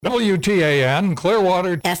WTAN,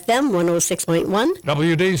 Clearwater, FM 106.1,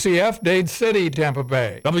 WDCF, Dade City, Tampa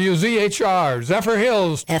Bay, WZHR, Zephyr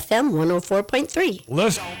Hills, FM 104.3.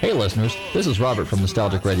 Listen. Hey listeners, this is Robert from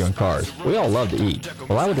Nostalgic Radio and Cars. We all love to eat.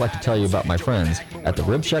 Well, I would like to tell you about my friends at the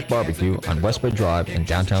Rib Shack Barbecue on West Bay Drive in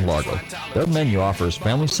downtown Largo. Their menu offers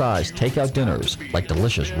family-sized takeout dinners like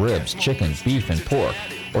delicious ribs, chicken, beef, and pork,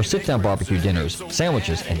 or sit-down barbecue dinners,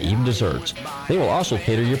 sandwiches, and even desserts. They will also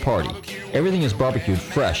cater your party. Everything is barbecued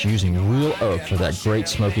fresh using real oak for that great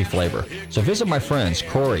smoky flavor. So visit my friends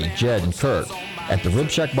Corey, Jed, and Kurt at the Rib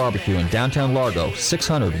Shack Barbecue in downtown Largo,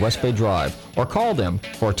 600 West Bay Drive, or call them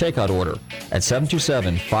for a takeout order at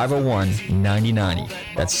 727-501-9090.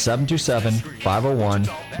 That's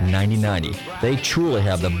 727-501-9090. They truly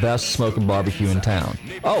have the best smoking barbecue in town.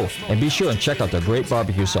 Oh, and be sure and check out their great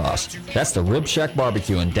barbecue sauce. That's the Rib Shack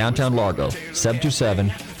Barbecue in downtown Largo,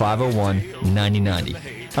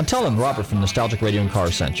 727-501-9090. I'm telling Robert from Nostalgic Radio and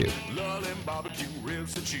Cars sent you.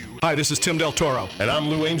 Hi, this is Tim Del Toro. And I'm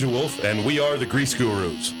Lou Angel Wolf, and we are the Grease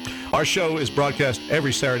Gurus. Our show is broadcast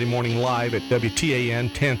every Saturday morning live at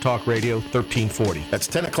WTAN 10 Talk Radio 1340. That's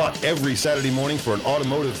 10 o'clock every Saturday morning for an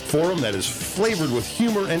automotive forum that is flavored with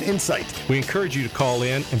humor and insight. We encourage you to call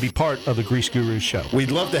in and be part of the Grease Gurus show.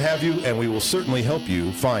 We'd love to have you, and we will certainly help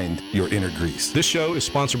you find your inner grease. This show is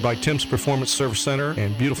sponsored by Tim's Performance Service Center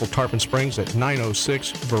in beautiful Tarpon Springs at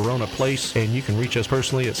 906 Verona Place, and you can reach us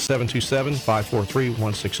personally at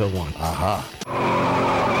 727-543-1601. Aha.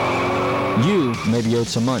 You may be owed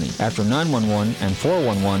some money. After 911 and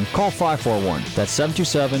 411, call 541. That's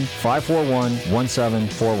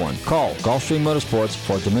 727-541-1741. Call Gulfstream Motorsports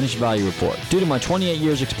for a diminished value report. Due to my 28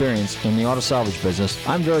 years experience in the auto salvage business,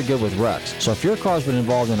 I'm very good with wrecks. So if your car's been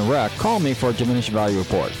involved in a wreck, call me for a diminished value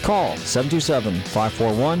report. Call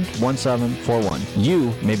 727-541-1741.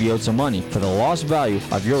 You may be owed some money for the lost value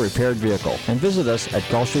of your repaired vehicle. And visit us at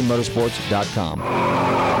GulfstreamMotorsports.com.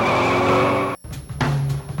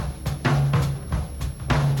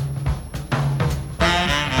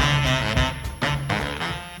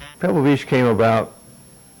 Pebble Beach came about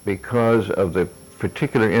because of the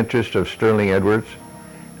particular interest of Sterling Edwards,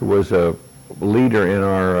 who was a leader in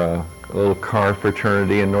our little car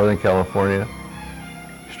fraternity in Northern California.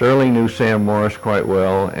 Sterling knew Sam Morris quite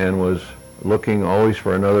well and was looking always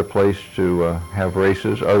for another place to have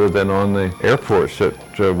races other than on the airports that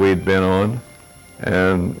we'd been on.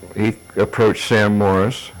 And he approached Sam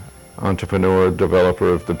Morris, entrepreneur, developer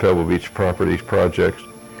of the Pebble Beach Properties projects,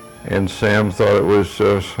 and Sam thought it was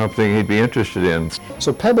something he'd be interested in.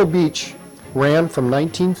 So Pebble Beach ran from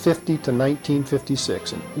 1950 to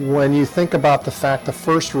 1956. When you think about the fact the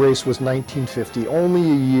first race was 1950,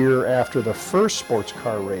 only a year after the first sports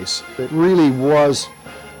car race, it really was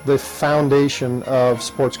the foundation of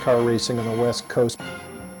sports car racing on the West Coast.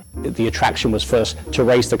 The attraction was first to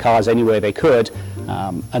race the cars anywhere they could,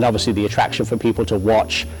 and obviously the attraction for people to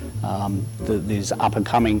watch these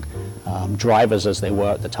up-and-coming drivers as they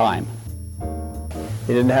were at the time.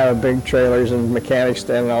 You didn't have big trailers and mechanics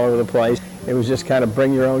standing all over the place. It was just kind of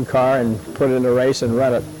bring your own car and put it in a race and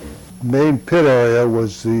run it. The main pit area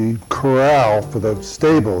was the corral for the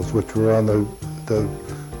stables, which were on the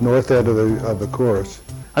north end of the course.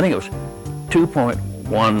 I think it was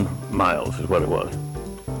 2.1 miles is what it was.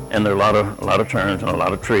 And there were a lot of turns and a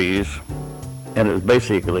lot of trees. And it was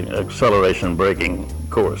basically an acceleration braking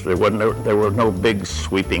course. There were no big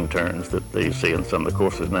sweeping turns that you see in some of the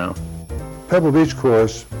courses now. Pebble Beach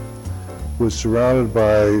course was surrounded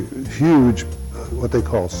by huge, what they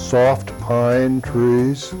call soft pine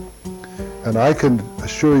trees. And I can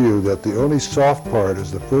assure you that the only soft part is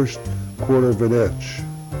the first quarter of an inch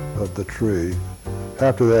of the tree.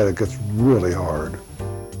 After that, it gets really hard.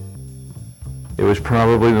 It was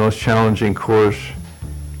probably the most challenging course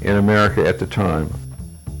in America at the time.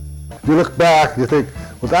 If you look back, you think,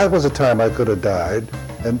 well, that was a time I could have died,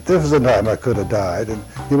 and this was a time I could have died, and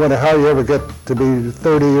you wonder how you ever get to be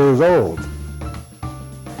 30 years old.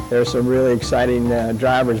 There were some really exciting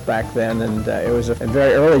drivers back then, and it was a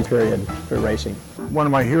very early period for racing. One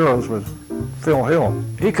of my heroes was Phil Hill.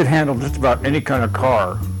 He could handle just about any kind of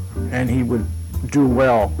car, and he would do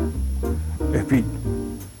well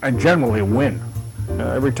and generally win.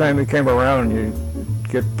 Every time he came around, you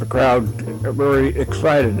get the crowd very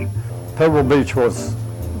excited. Pebble Beach was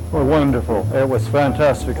wonderful. It was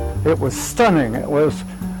fantastic. It was stunning. It was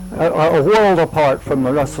a world apart from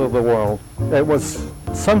the rest of the world. It was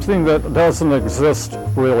something that doesn't exist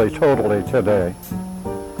really totally today.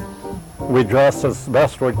 We dressed as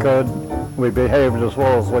best we could. We behaved as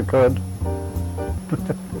well as we could.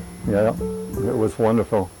 Yeah, it was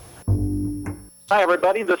wonderful. Hi,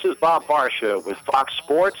 everybody. This is Bob Barsha with Fox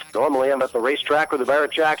Sports. Normally, I'm at the racetrack with the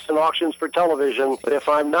Barrett-Jackson auctions for television. But if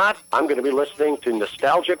I'm not, I'm going to be listening to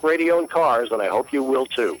Nostalgic Radio and Cars, and I hope you will,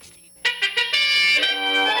 too.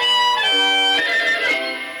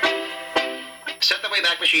 Set the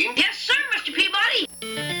Wayback Machine. Yes, sir, Mr. Peabody.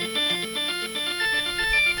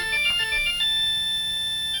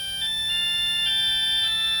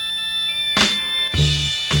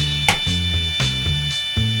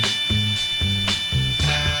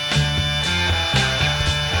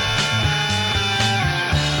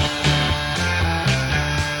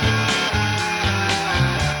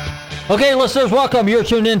 Okay, listeners, welcome. You're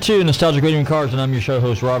tuned into Nostalgic Radio and Cars, and I'm your show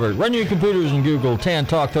host, Robert. Run your computers and Google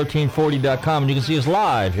TanTalk1340.com, and you can see us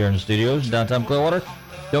live here in the studios in downtown Clearwater.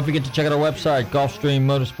 Don't forget to check out our website,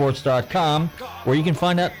 GulfstreamMotorsports.com, where you can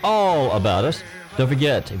find out all about us. Don't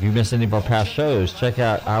forget, if you've missed any of our past shows, check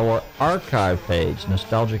out our archive page,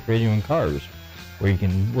 Nostalgic Radio and Cars, where you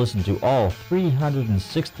can listen to all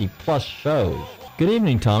 360-plus shows. Good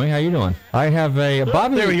evening, Tommy. How you doing? I have a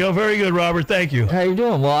Bobby. There we go. Very good, Robert. Thank you. How you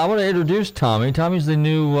doing? Well, I want to introduce Tommy. Tommy's the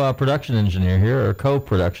new production engineer here, or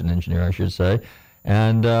co-production engineer, I should say.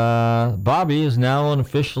 And Bobby is now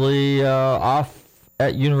officially off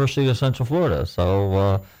at University of Central Florida.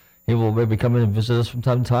 So he will maybe come in and visit us from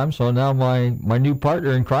time to time. So now my new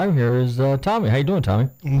partner in crime here is Tommy. How you doing, Tommy?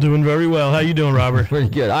 I'm doing very well. How you doing, Robert? Pretty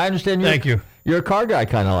good. I understand. Thank you. You're a car guy,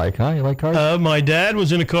 kind of like, huh? You like cars? My dad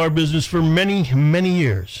was in a car business for many, many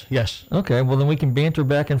years. Yes. Okay, well then we can banter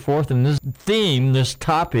back and forth, and this theme, this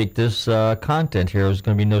topic, this content here is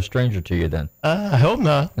going to be no stranger to you then. I hope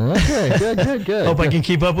not. Okay, good. Hope I can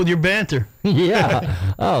keep up with your banter.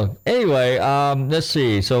 Yeah. Oh, anyway, let's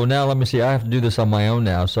see. So now let me see. I have to do this on my own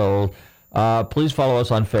now. So please follow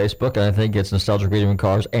us on Facebook, and I think it's Nostalgic Radio and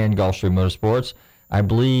Cars and Gulfstream Motorsports. I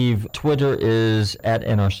believe Twitter is at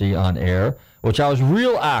NRC On Air, which I was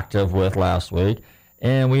real active with last week.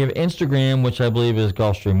 And we have Instagram, which I believe is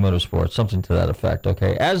Gulfstream Motorsports, something to that effect.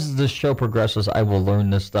 Okay, as the show progresses, I will learn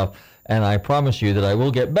this stuff, and I promise you that I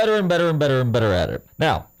will get better and better and better and better at it.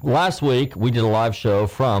 Now, last week, we did a live show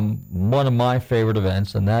from one of my favorite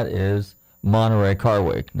events, and that is Monterey Car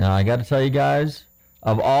Week. Now, I got to tell you guys,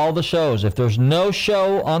 of all the shows, if there's no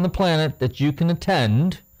show on the planet that you can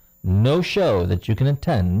attend,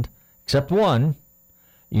 except one,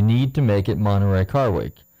 you need to make it Monterey Car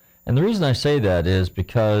Week. And the reason I say that is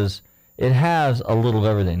because it has a little of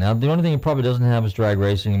everything. Now, the only thing it probably doesn't have is drag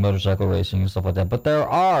racing and motorcycle racing and stuff like that. But there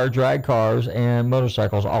are drag cars and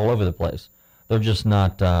motorcycles all over the place. They're just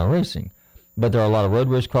not racing. But there are a lot of road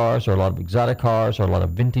race cars, there are a lot of exotic cars, there are a lot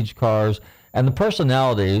of vintage cars. And the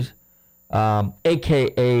personalities,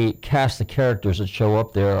 a.k.a. cast of characters that show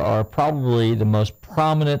up there, are probably the most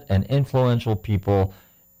prominent and influential people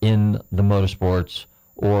in the motorsports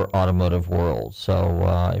or automotive world.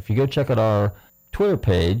 So if you go check out our Twitter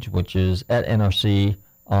page, which is at NRC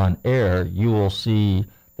On Air, you will see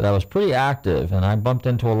that I was pretty active, and I bumped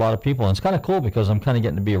into a lot of people. And it's kind of cool because I'm kind of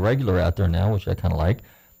getting to be a regular out there now, which I kind of like.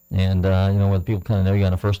 And, where people kind of know you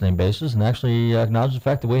on a first-name basis and actually acknowledge the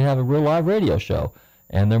fact that we have a real live radio show.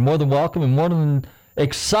 And they're more than welcome and more than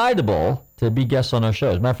excitable to be guests on our show.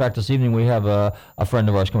 As a matter of fact, this evening we have a friend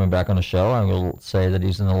of ours coming back on the show. I will say that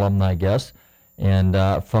he's an alumni guest, and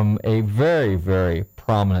from a very, very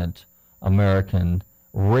prominent American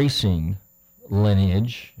racing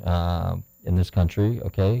lineage in this country.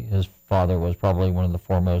 Okay, his father was probably one of the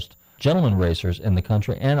foremost gentleman racers in the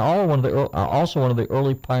country, and also one of the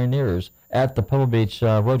early pioneers at the Pebble Beach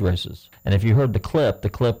road races. And if you heard the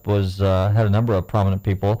clip was had a number of prominent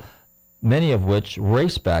people, many of which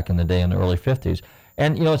raced back in the day in the early 50s.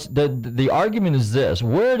 And it's the argument is this: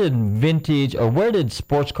 where did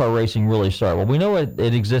sports car racing really start? Well, we know it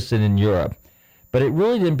existed in Europe, but it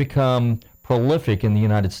really didn't become prolific in the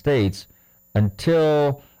United States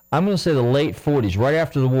until, I'm going to say, the late 40s, right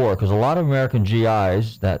after the war, because a lot of American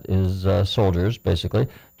GIs, that is soldiers basically,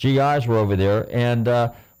 GIs were over there, and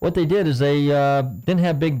what they did is they didn't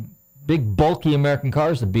have big bulky American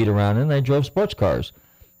cars to beat around in. They drove sports cars.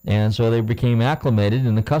 And so they became acclimated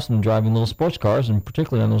and accustomed to driving little sports cars, and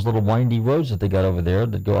particularly on those little windy roads that they got over there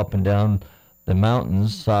that go up and down the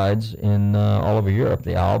mountains sides in all over Europe,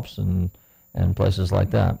 the Alps and places like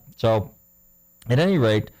that. So at any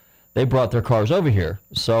rate, they brought their cars over here.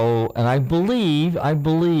 So, and I believe,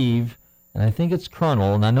 and I think it's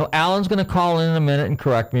Colonel, and I know Alan's going to call in a minute and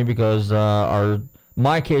correct me because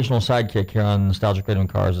my occasional sidekick here on Nostalgic Radio and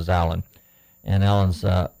Cars is Alan. And Alan's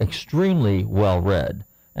extremely well-read.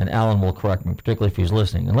 And Alan will correct me, particularly if he's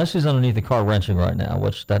listening, unless he's underneath the car wrenching right now,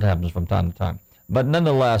 which that happens from time to time. But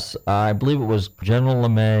nonetheless, I believe it was General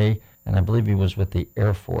LeMay and I believe he was with the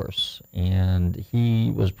Air Force, and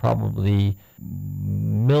he was probably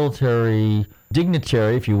military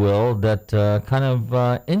dignitary, if you will, that kind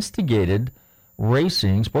of instigated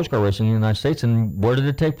racing, sports car racing in the United States. And where did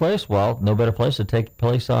it take place? Well, no better place to take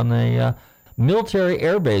place on a military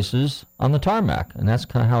air bases on the tarmac, and that's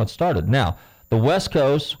kind of how it started. Now, the West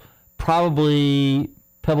Coast, probably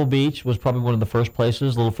Pebble Beach was probably one of the first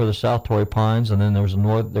places, a little further south, Torrey Pines, and then there was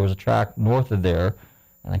a track north of there,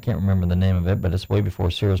 and I can't remember the name of it, but it's way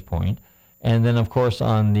before Sears Point. And then, of course,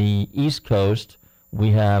 on the East Coast,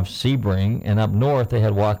 we have Sebring, and up north they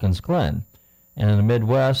had Watkins Glen. And in the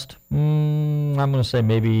Midwest, I'm going to say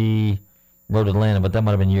maybe Road Atlanta, but that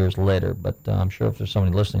might have been years later. But I'm sure if there's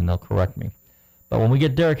somebody listening, they'll correct me. But when we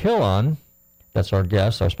get Derek Hill on, that's our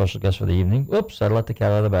guest, our special guest for the evening. Oops, I let the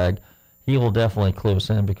cat out of the bag. He will definitely clue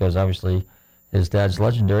us in because obviously his dad's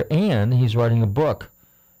legendary, and he's writing a book,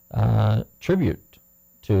 tribute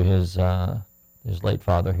to his late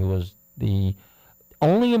father, who was the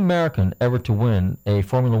only American ever to win a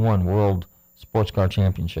Formula One World Sports Car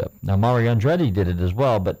Championship. Now, Mario Andretti did it as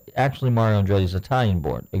well, but actually Mario Andretti's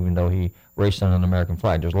Italian-born, even though he raced on an American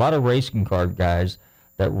flag. There's a lot of racing car guys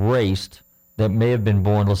that raced that may have been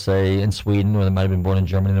born, let's say, in Sweden, or they might have been born in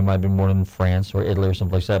Germany, they might have been born in France or Italy or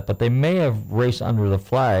someplace like that, but they may have raced under the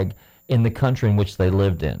flag in the country in which they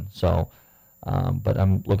lived in. So, but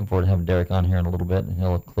I'm looking forward to having Derek on here in a little bit, and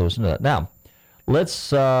he'll clue us into that. Now,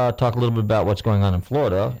 let's talk a little bit about what's going on in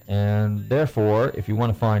Florida, and therefore, if you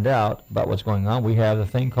want to find out about what's going on, we have the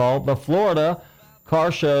thing called the Florida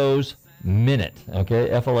Car Shows Minute, okay,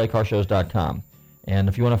 FLAcarshows.com. And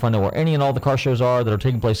if you want to find out where any and all the car shows are that are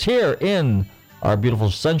taking place here in our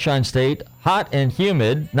beautiful Sunshine State, hot and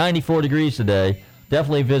humid, 94 degrees today,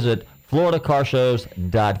 definitely visit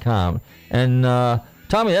FloridaCarshows.com. And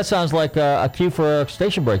Tommy, that sounds like a cue for a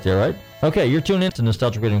station break there, right? Okay, you're tuned in to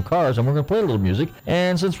Nostalgic Radio and Cars, and we're going to play a little music.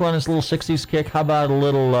 And since we're on this little 60s kick, how about a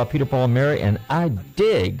little Peter, Paul, and Mary? And I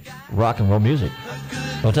dig rock and roll music.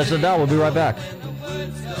 Don't touch the dial. We'll be right back.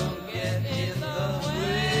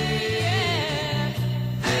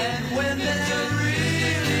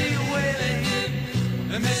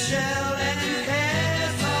 Michelle and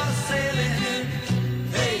Cass are sailing.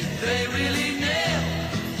 They really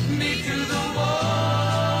nailed me to the wall.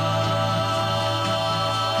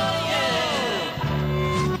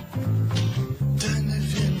 Yeah. Deine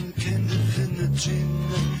Kinder finden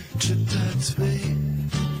Gina czytać way.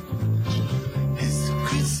 It's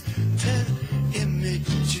crystal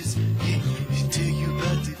images. He tell you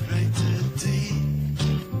about the brighter day.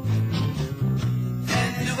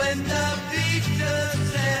 And when the beach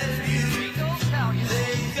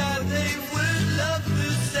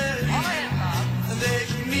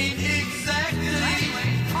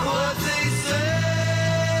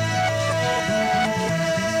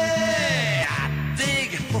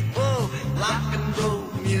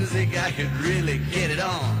I could really get it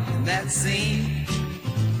on in that scene.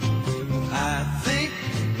 I think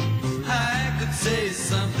I could say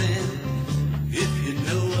something if you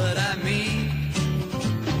know what I mean.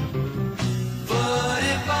 But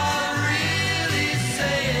if I really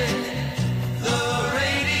say it, the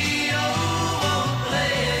radio won't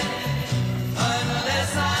play it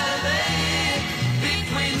unless I lay it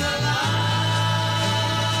between the lines.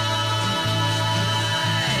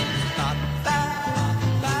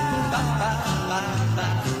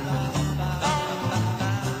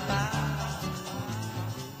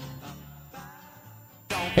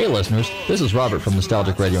 Hey listeners, this is Robert from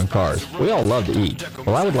Nostalgic Radio and Cars. We all love to eat.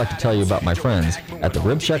 Well, I would like to tell you about my friends at the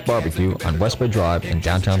Rib Shack Barbecue on West Bay Drive in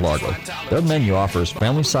downtown Largo. Their menu offers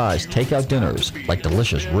family-sized takeout dinners like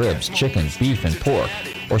delicious ribs, chicken, beef, and pork,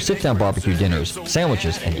 or sit-down barbecue dinners,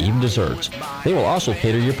 sandwiches, and even desserts. They will also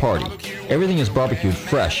cater your party. Everything is barbecued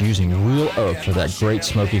fresh using real oak for that great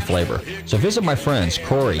smoky flavor. So visit my friends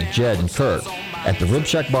Corey, Jed, and Kurt at the Rib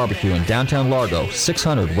Shack Barbecue in downtown Largo,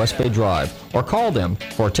 600 West Bay Drive, or call them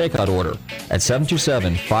for a takeout order at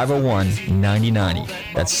 727-501-9090.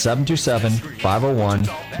 That's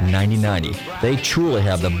 727-501-9090. They truly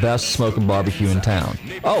have the best smoking barbecue in town.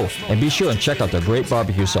 Oh, and be sure and check out their great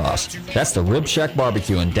barbecue sauce. That's the Rib Shack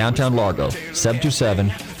Barbecue in downtown Largo,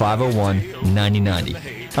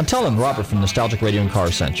 727-501-9090. I'm telling Robert from Nostalgic Radio and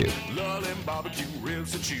Cars sent you.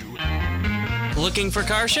 Looking for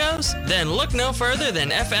car shows? Then look no further than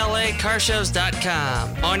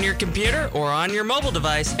FLACarshows.com. On your computer or on your mobile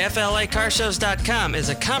device, FLACarshows.com is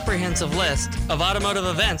a comprehensive list of automotive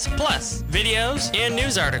events, plus videos and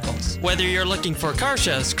news articles. Whether you're looking for car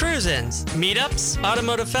shows, cruise-ins, meetups,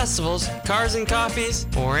 automotive festivals, cars and coffees,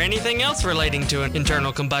 or anything else relating to an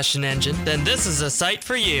internal combustion engine, then this is a site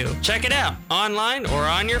for you. Check it out online or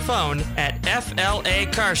on your phone at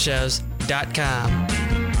FLACarshows.com.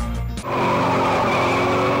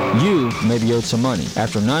 You may be owed some money.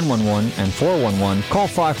 After 911 and 411, call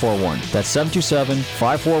 541. That's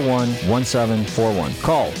 727-541-1741.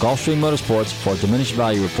 Call Gulfstream Motorsports for a diminished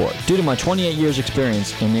value report. Due to my 28 years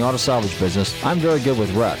experience in the auto salvage business, I'm very good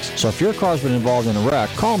with wrecks. So if your car's been involved in a wreck,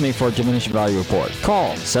 call me for a diminished value report.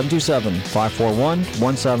 Call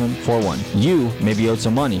 727-541-1741. You may be owed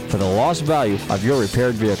some money for the lost value of your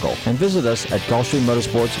repaired vehicle. And visit us at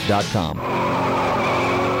GulfstreamMotorsports.com.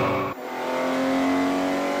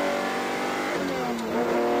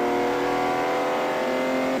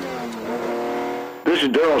 This is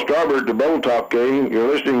Darryl Starbird, the Bubble Top King. You're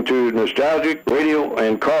listening to Nostalgic Radio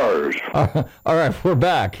and Cars. All right, we're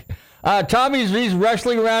back. He's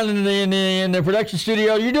wrestling around in the production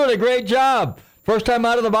studio. You're doing a great job. First time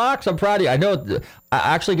out of the box. I'm proud of you. I know.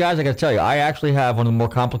 Actually, guys, I got to tell you, I actually have one of the more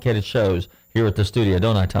complicated shows here at the studio,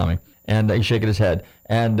 don't I, Tommy? And he's shaking his head.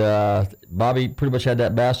 And Bobby pretty much had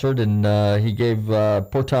that bastard, and he gave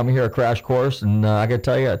poor Tommy here a crash course. And I got to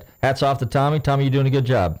tell you, hats off to Tommy. Tommy, you're doing a good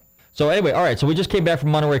job. So anyway, all right, so we just came back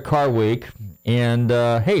from Monterey Car Week, and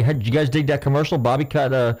hey, did you guys dig that commercial? Bobby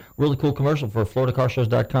cut a really cool commercial for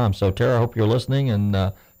FloridaCarshows.com. So Tara, I hope you're listening, and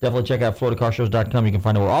definitely check out FloridaCarshows.com. You can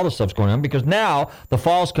find out where all the stuff's going on, because now the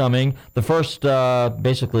fall's coming. The first,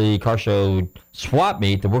 basically, car show swap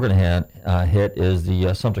meet that we're going to hit is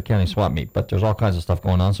the Sumter County swap meet, but there's all kinds of stuff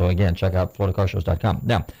going on, so again, check out FloridaCarshows.com.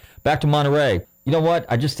 Now, back to Monterey. You know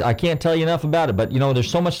what? I can't tell you enough about it, but there's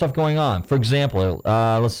so much stuff going on. For example,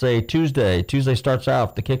 let's say Tuesday starts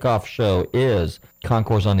out, the kickoff show is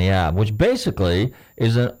Concours on the Ave, which basically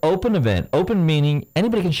is an open event. Open meaning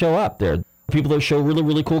anybody can show up there. People that show really,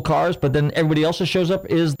 really cool cars, but then everybody else that shows up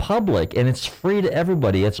is public, and it's free to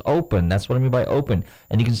everybody. It's open. That's what I mean by open.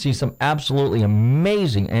 And you can see some absolutely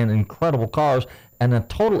amazing and incredible cars and a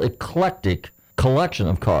total eclectic collection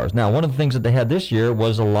of cars. Now, one of the things that they had this year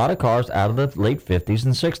was a lot of cars out of the late 50s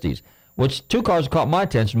and 60s, which two cars caught my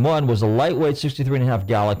attention. One was a lightweight 63.5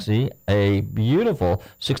 Galaxy, a beautiful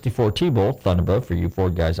 64 T-Bolt Thunderbird for you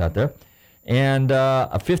Ford guys out there, and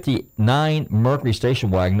a 59 Mercury station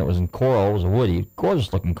wagon that was in coral. It was a woody,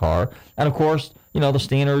 gorgeous looking car. And of course, the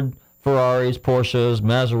standard Ferraris, Porsches,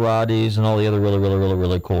 Maseratis, and all the other really, really, really,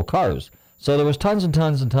 really cool cars. So there was tons and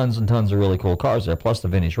tons and tons and tons of really cool cars there, plus the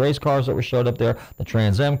vintage race cars that were showed up there, the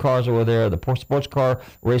Trans Am cars that were there, the sports car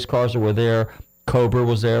race cars that were there. Cobra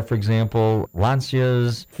was there, for example,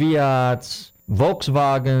 Lancias, Fiats,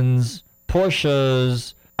 Volkswagens,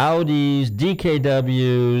 Porsches, Audis,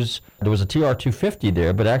 DKWs. There was a TR250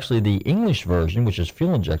 there, but actually the English version, which is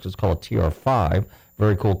fuel injected, is called a TR5.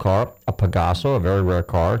 Very cool car. A Pegaso, a very rare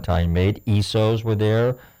car, Italian made. Isos were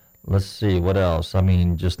there. Let's see, what else? I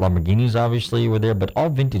mean, just Lamborghinis obviously were there, but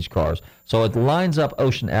all vintage cars. So it lines up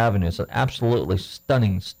Ocean Avenue. It's an absolutely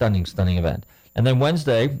stunning, stunning, stunning event. And then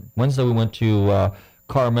Wednesday we went to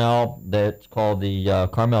Carmel. That's called the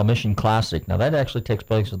Carmel Mission Classic. Now that actually takes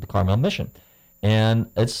place at the Carmel Mission.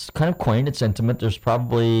 And it's kind of quaint, it's intimate. There's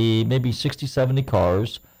probably maybe 60, 70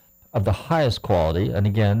 cars of the highest quality. And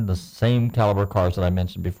again, the same caliber cars that I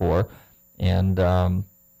mentioned before. And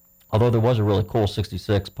although there was a really cool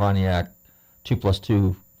 66 Pontiac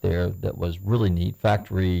 2+2 there that was really neat,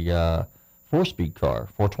 factory 4-speed car,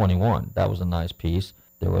 421. That was a nice piece.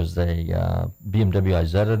 There was a BMW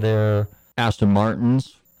Isetta there, Aston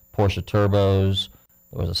Martins, Porsche Turbos.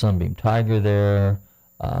 There was a Sunbeam Tiger there,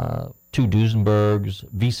 2 Duesenbergs,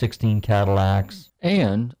 V16 Cadillacs,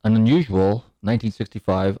 and an unusual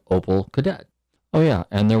 1965 Opel Kadett. Oh yeah,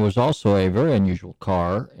 and there was also a very unusual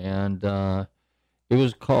car, and it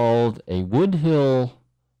was called a Woodhill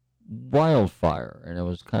Wildfire, and it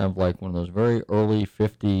was kind of like one of those very early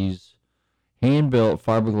 50s hand-built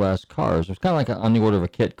fiberglass cars. It was kind of like on the order of a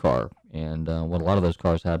kit car, and what a lot of those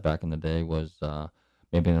cars had back in the day was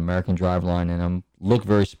maybe an American driveline in them. Looked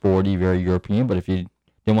very sporty, very European, but if you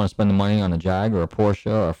didn't want to spend the money on a Jag or a Porsche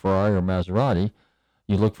or a Ferrari or a Maserati,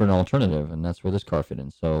 you look for an alternative, and that's where this car fit in.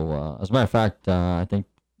 So, as a matter of fact, I think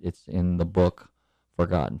it's in the book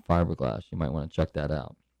Forgotten Fiberglass. You might want to check that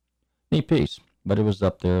out. Neat piece, but it was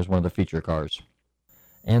up there as one of the feature cars.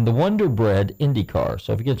 And the Wonder Bread Indy car.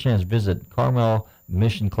 So if you get a chance, visit Carmel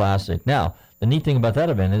Mission Classic. Now, the neat thing about that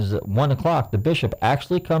event is at 1 o'clock, the bishop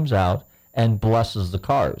actually comes out and blesses the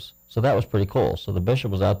cars. So that was pretty cool. So the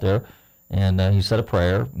bishop was out there, and he said a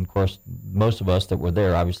prayer. And of course, most of us that were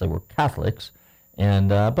there obviously were Catholics, and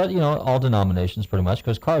but all denominations pretty much,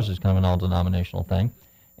 because cars is kind of an all-denominational thing.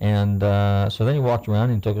 And so then he walked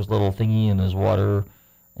around and took his little thingy and his water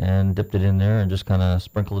and dipped it in there and just kind of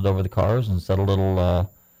sprinkled it over the cars and said a little,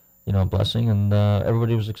 blessing, and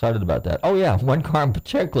everybody was excited about that. Oh yeah, one car in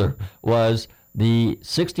particular was the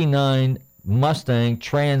 '69 Mustang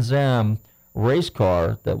Trans Am race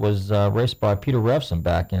car that was raced by Peter Revson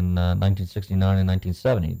back in 1969 and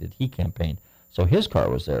 1970 that he campaigned. So his car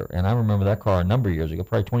was there, and I remember that car a number of years ago,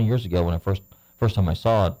 probably 20 years ago when I first time I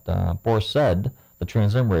saw it. Boris said the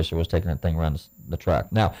Trans Am racer was taking that thing around the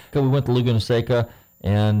track. Now, we went to Laguna Seca,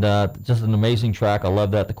 and just an amazing track. I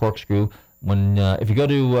love that, the corkscrew. When if you go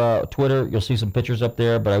to Twitter, you'll see some pictures up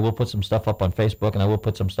there, but I will put some stuff up on Facebook, and I will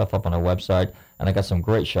put some stuff up on our website, and I got some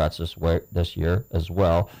great shots this year as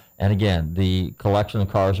well. And again, the collection of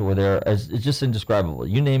cars that were there, it's just indescribable.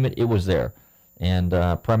 You name it, it was there. And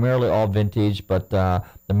primarily all vintage, but the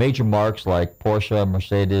major marks like Porsche,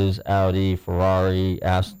 Mercedes, Audi, Ferrari,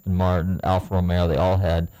 Aston Martin, Alfa Romeo, they all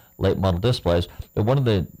had late model displays. But one of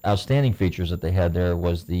the outstanding features that they had there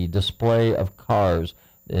was the display of cars.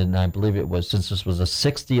 And I believe it was, since this was the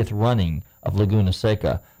 60th running of Laguna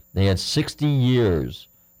Seca, they had 60 years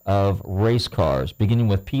of race cars, beginning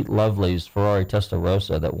with Pete Lovely's Ferrari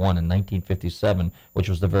Testarossa that won in 1957, which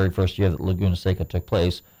was the very first year that Laguna Seca took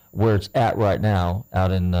place, where it's at right now,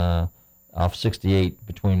 out in off 68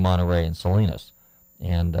 between Monterey and Salinas.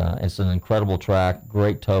 And it's an incredible track,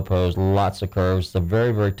 great topos, lots of curves. It's a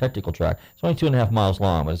very, very technical track. It's only 2.5 miles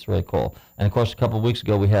long, but it's really cool. And of course, a couple of weeks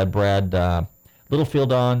ago, we had Brad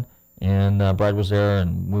Littlefield on, and Brad was there,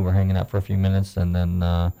 and we were hanging out for a few minutes, and then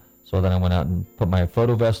so then I went out and put my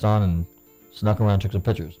photo vest on and snuck around and took some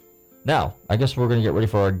pictures. Now, I guess we're going to get ready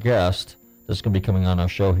for our guest that's going to be coming on our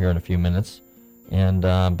show here in a few minutes. And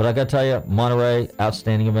but I got to tell you, Monterey,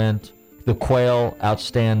 outstanding event. The Quail,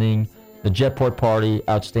 outstanding. The Jetport Party,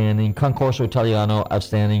 outstanding. Concorso Italiano,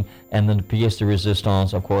 outstanding. And then the Pièce de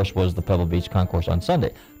Resistance, of course, was the Pebble Beach Concourse on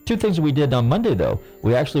Sunday. Two things that we did on Monday, though.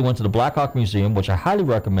 We actually went to the Black Hawk Museum, which I highly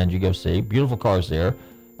recommend you go see. Beautiful cars there.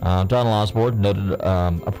 Donald Osborne, noted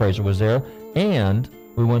appraiser, was there. And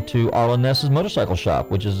we went to Arlen Ness's motorcycle shop,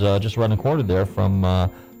 which is just around the corner there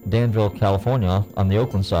from Danville, California, on the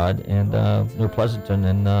Oakland side, and near Pleasanton,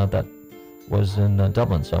 and that was in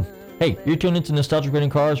Dublin. So, hey, you're tuned into Nostalgic Radio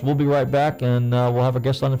Cars. We'll be right back, and we'll have a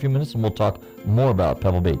guest on in a few minutes, and we'll talk more about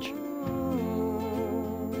Pebble Beach.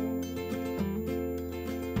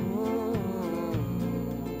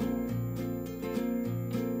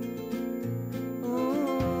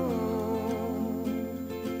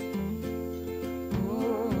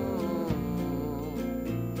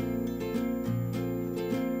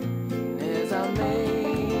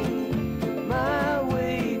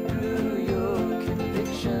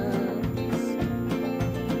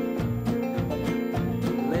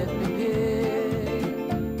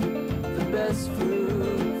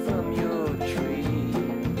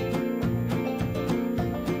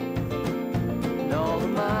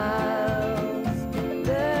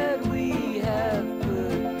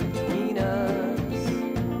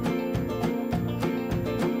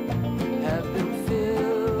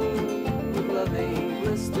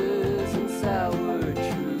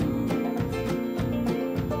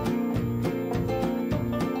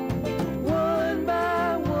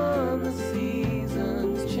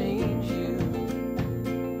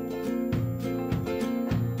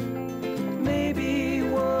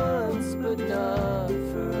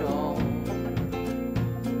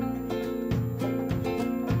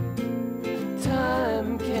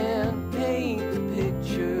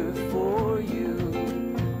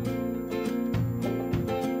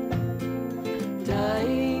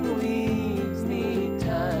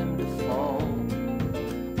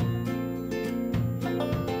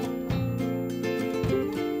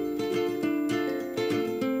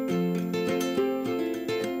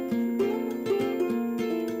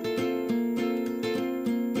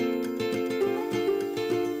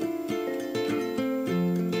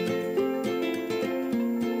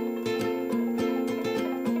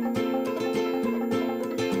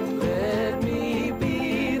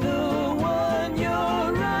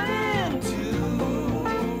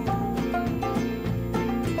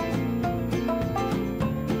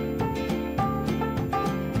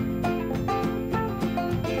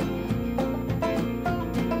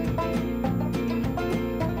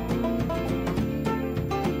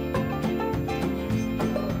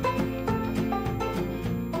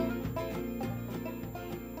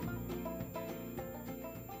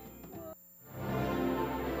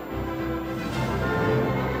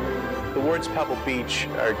 Lawrence Pebble Beach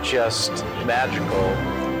are just magical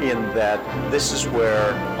in that this is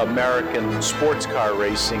where American sports car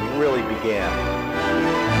racing really began.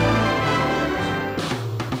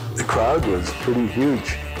 The crowd was pretty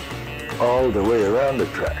huge all the way around the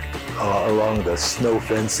track, along the snow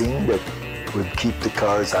fencing that would keep the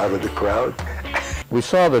cars out of the crowd. We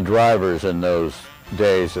saw the drivers in those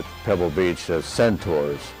days at Pebble Beach as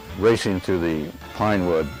centaurs, racing through the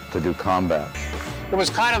pinewood to do combat. It was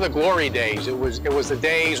kind of the glory days. It was the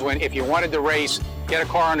days when if you wanted to race, get a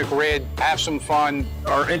car on the grid, have some fun.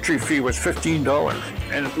 Our entry fee was $15,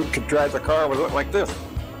 and who could drive the car would look like this.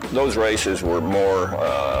 Those races were more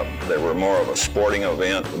of a sporting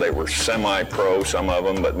event. They were semi-pro, some of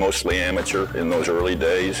them, but mostly amateur in those early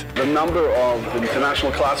days. The number of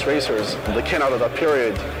international class racers that came out of that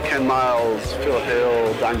period, Ken Miles, Philip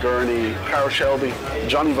Hill, Dan Gurney, Carroll Shelby,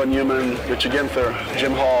 Johnny Von Neumann, Richard Ginther,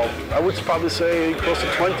 Jim Hall, I would probably say close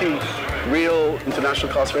to 20 real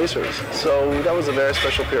international class racers. So that was a very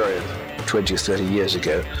special period. 20 or 30 years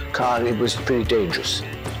ago, it was pretty dangerous.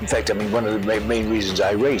 In fact, I mean, one of the main reasons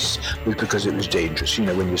I raced was because it was dangerous. You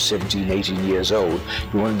know, when you're 17, 18 years old,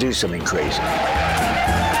 you want to do something crazy.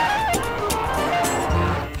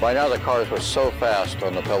 By now the cars were so fast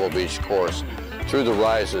on the Pebble Beach course, through the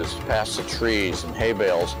rises, past the trees and hay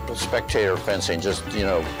bales, spectator fencing just,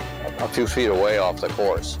 a few feet away off the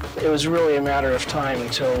course. It was really a matter of time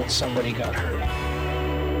until somebody got hurt.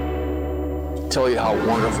 Tell you how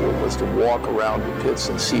wonderful it was to walk around the pits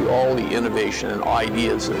and see all the innovation and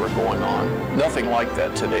ideas that were going on. Nothing like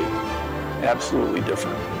that today. Absolutely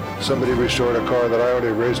different. Somebody restored a car that I already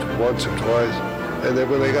raced once or twice, and then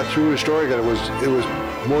when they got through restoring it, it was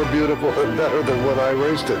more beautiful and better than when I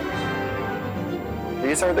raced it.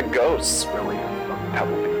 These are the ghosts, really, of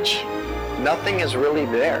Pebble Beach. Nothing is really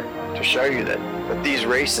there to show you that these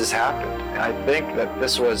races happened. And I think that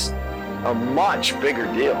this was a much bigger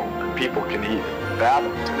deal than people can even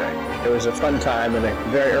fathom today. It was a fun time and a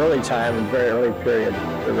very early time and very early period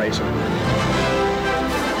for racing.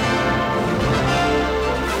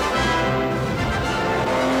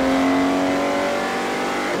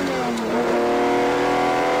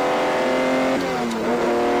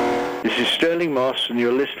 This is Sterling Moss, and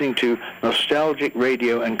you're listening to Nostalgic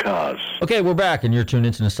Radio and Cars. Okay, we're back, and you're tuned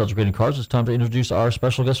into Nostalgic Radio and Cars. It's time to introduce our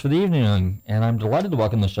special guest for the evening, and I'm delighted to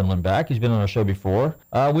welcome this gentleman back. He's been on our show before.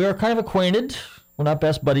 We are kind of acquainted. We're not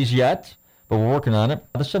best buddies yet, but we're working on it.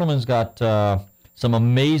 This gentleman's got some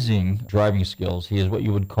amazing driving skills. He is what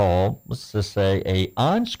you would call, let's just say, a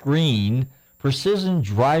on-screen precision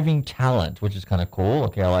driving talent, which is kind of cool.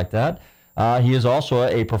 Okay, I like that. He is also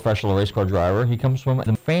a professional race car driver. He comes from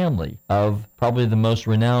the family of probably the most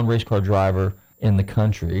renowned race car driver in the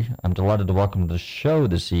country. I'm delighted to welcome to the show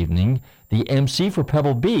this evening the MC for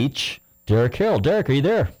Pebble Beach, Derek Hill. Derek, are you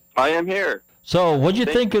there? I am here. So what'd you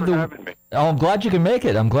think of the... Oh, I'm glad you can make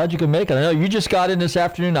it. I know you just got in this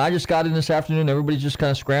afternoon. I just got in this afternoon. Everybody's just kind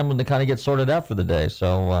of scrambling to kind of get sorted out for the day.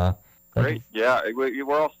 So Great. Yeah,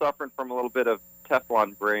 we're all suffering from a little bit of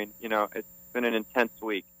Teflon brain. It's been an intense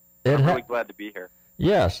week. I'm really glad to be here.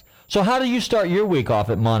 Yes. So how do you start your week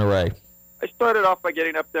off at Monterey? I started off by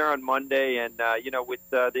getting up there on Monday, and, with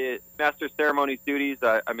the Master of Ceremonies duties,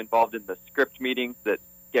 I'm involved in the script meetings that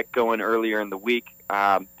get going earlier in the week.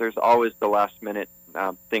 There's always the last-minute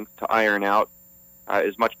things to iron out,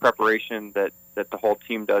 as much preparation that the whole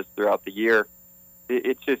team does throughout the year.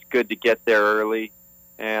 It's just good to get there early,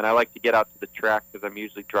 and I like to get out to the track because I'm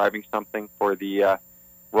usually driving something for the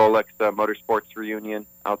Rolex Motorsports reunion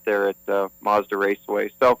out there at Mazda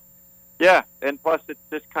Raceway. So, yeah, and plus it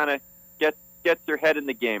just kind of gets your head in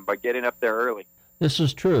the game by getting up there early. This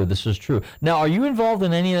is true. Now, are you involved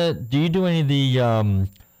in do you do any of the,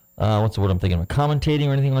 what's the word I'm thinking of, commentating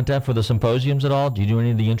or anything like that for the symposiums at all? Do you do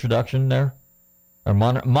any of the introduction there? Or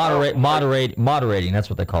moderating, that's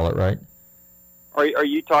what they call it, right? Are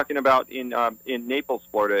you talking about in Naples,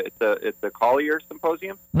 Florida? It's a Collier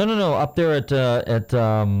Symposium? No. Up there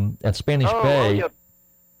at Spanish Bay. Yeah.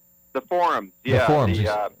 The forums. Yeah. The forums.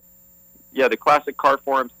 The classic car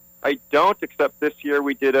forums. I don't, except this year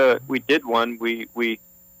we did one. We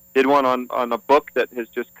did one on a book that has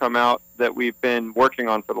just come out that we've been working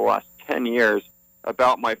on for the last 10 years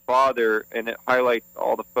about my father, and it highlights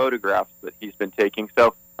all the photographs that he's been taking.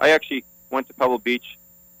 So I actually went to Pebble Beach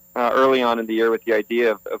early on in the year with the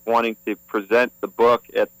idea of wanting to present the book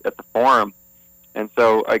at the forum. And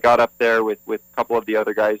so I got up there with a couple of the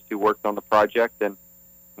other guys who worked on the project, and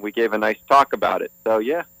we gave a nice talk about it. So,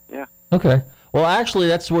 yeah. Okay. Well, actually,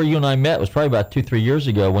 that's where you and I met. It was probably about 2-3 years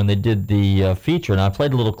ago when they did the feature, and I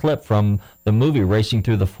played a little clip from the movie Racing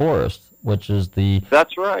Through the Forest. which is the...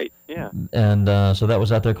 That's right, yeah. And so that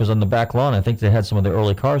was out there because on the back lawn, I think they had some of the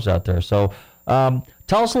early cars out there. So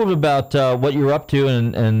tell us a little bit about what you're up to,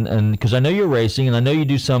 and because I know you're racing, and I know you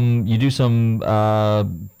do some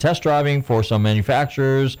test driving for some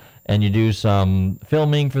manufacturers, and you do some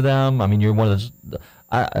filming for them. I mean, you're one of the...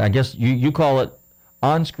 I guess you call it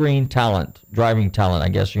on-screen talent, driving talent. I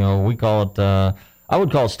guess we call it. I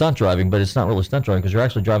would call it stunt driving, but it's not really stunt driving because you're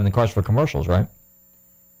actually driving the cars for commercials, right?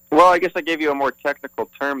 Well, I guess I gave you a more technical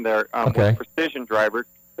term there. Okay. With precision driver,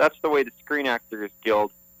 that's the way the Screen Actors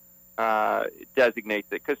Guild designates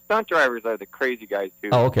it. Because stunt drivers are the crazy guys who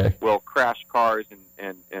will crash cars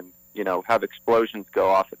and have explosions go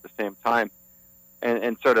off at the same time,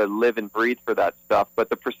 and sort of live and breathe for that stuff. But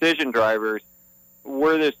the precision drivers,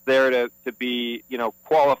 we're just there to be,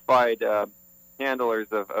 qualified handlers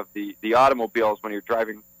of the automobiles when you're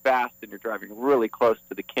driving fast and you're driving really close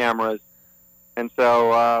to the cameras. And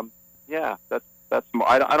so, that's more,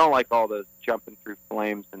 I don't like all those jumping through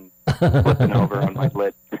flames and flipping over on my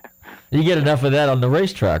lid. You get enough of that on the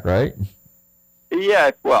racetrack, right?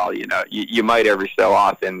 Yeah, well, you might every so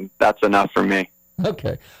often. That's enough for me.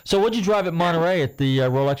 Okay. So what'd you drive at Monterey at the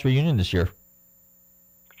Rolex reunion this year?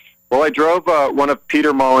 Well, I drove one of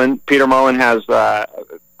Peter Mullen. Peter Mullen has a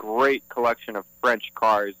great collection of French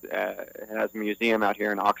cars. It has a museum out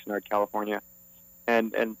here in Oxnard, California.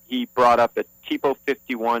 And he brought up a Tipo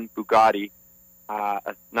 51 Bugatti,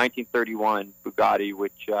 a 1931 Bugatti,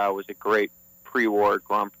 which was a great pre-war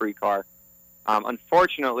Grand Prix car.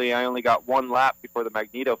 Unfortunately, I only got one lap before the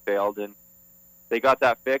magneto failed, and they got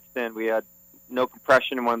that fixed, and we had no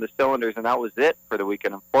compression in one of the cylinders, and that was it for the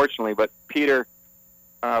weekend, unfortunately. But Peter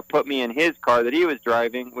put me in his car that he was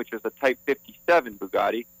driving, which was a Type 57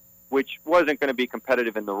 Bugatti, which wasn't going to be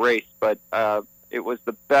competitive in the race, but it was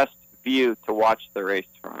the best view to watch the race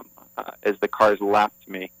from as the cars lapped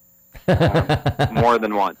me more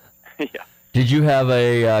than once. Yeah. Did you have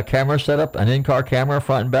a camera set up, an in-car camera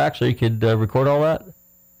front and back, so you could record all that?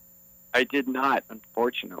 I did not,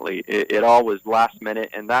 unfortunately. It all was last minute,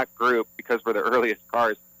 and that group, because we're the earliest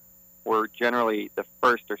cars, were generally the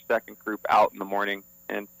first or second group out in the morning,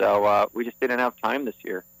 and so we just didn't have time this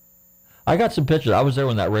year. I got some pictures. I was there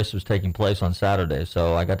when that race was taking place on Saturday,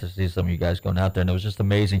 so I got to see some of you guys going out there, and it was just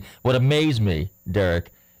amazing. What amazed me,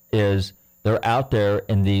 Derek, is they're out there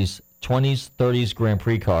in these 20s, 30s Grand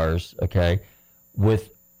Prix cars, okay,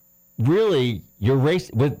 with really your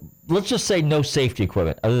race with, let's just say, no safety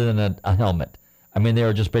equipment other than a helmet. I mean, they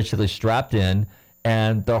were just basically strapped in,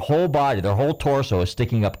 and their whole body, their whole torso is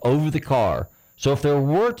sticking up over the car. So if there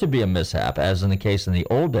were to be a mishap, as in the case in the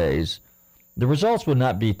old days, the results would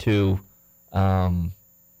not be too,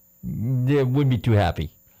 they wouldn't be too happy.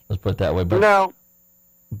 Let's put it that way. But no.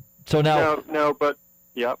 So now. No, but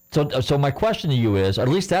yep. So my question to you is, at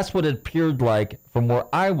least that's what it appeared like from where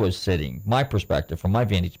I was sitting, my perspective, from my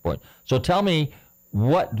vantage point. So tell me,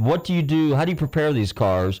 what do you do? How do you prepare these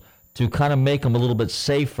cars to kind of make them a little bit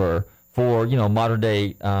safer for modern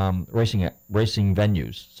day racing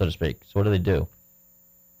venues, so to speak? So what do they do?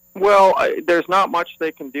 Well, there's not much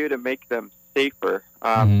they can do to make them safer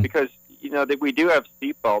because we do have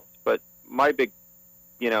seatbelts, but my big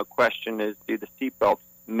question is, do the seatbelts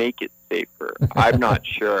make it safer? I'm not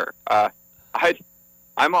sure.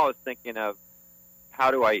 I'm always thinking of,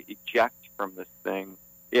 how do I eject from this thing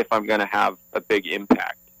if I'm going to have a big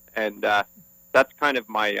impact? And that's kind of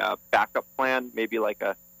my backup plan. Maybe like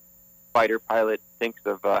a fighter pilot thinks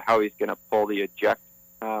of how he's going to pull the eject,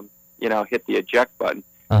 hit the eject button.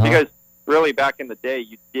 Because really, back in the day,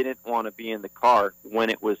 you didn't want to be in the car when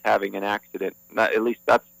it was having an accident. At least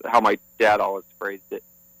that's how my dad always phrased it.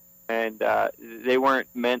 And they weren't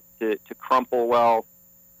meant to crumple well.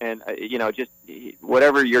 And, just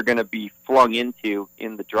whatever you're going to be flung into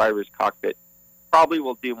in the driver's cockpit probably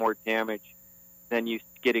will do more damage than you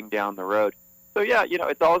skidding down the road. So, yeah,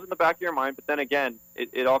 it's always in the back of your mind. But then again,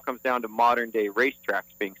 it all comes down to modern-day racetracks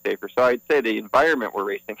being safer. So I'd say the environment we're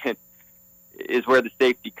racing in is where the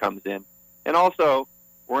safety comes in. And also,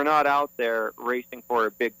 we're not out there racing for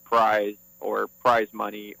a big prize or prize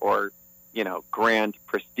money or, grand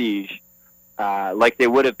prestige like they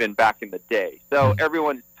would have been back in the day. So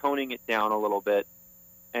everyone's toning it down a little bit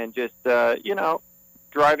and just,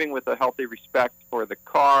 driving with a healthy respect for the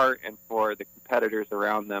car and for the competitors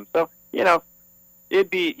around them. So, you'd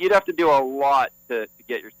have to do a lot to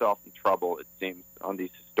get yourself in trouble, it seems, on these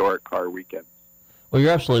historic car weekends. Well,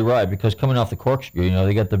 you're absolutely right, because coming off the corkscrew,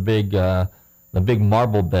 they got the big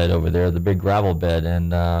marble bed over there, the big gravel bed,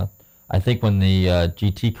 and I think when the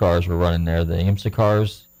GT cars were running there, the IMSA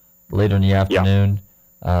cars, later in the afternoon,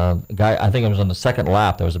 I think it was on the second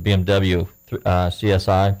lap, there was a BMW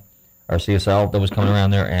CSI, or CSL that was coming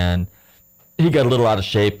around there, and he got a little out of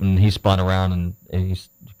shape, and he spun around, and he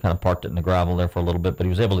kind of parked it in the gravel there for a little bit, but he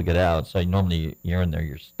was able to get out. So normally you're in there,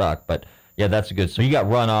 you're stuck. But, yeah, that's a good. So you got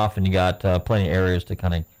runoff, and you got plenty of areas to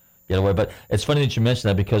kind of get away. But it's funny that you mentioned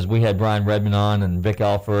that because we had Brian Redmond on and Vic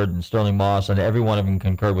Alford and Sterling Moss, and every one of them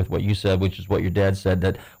concurred with what you said, which is what your dad said,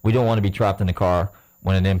 that we don't want to be trapped in the car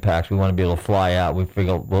when it impacts. We want to be able to fly out. We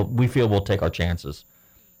feel we'll take our chances.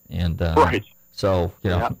 And right. So, you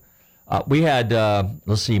know, we had,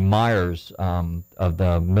 let's see, Myers of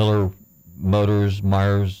the Miller Motors,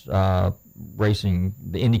 Myers Racing,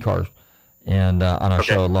 the IndyCars, and on our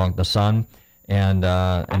show along the Sun. And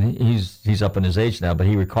he's up in his age now, but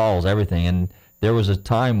he recalls everything. And there was a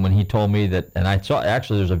time when he told me that, and I saw,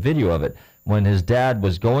 actually there's a video of it, when his dad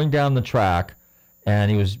was going down the track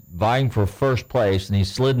and he was vying for first place, and he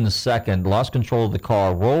slid in the second, lost control of the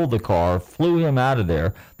car, rolled the car, flew him out of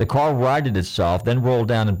there. The car righted itself, then rolled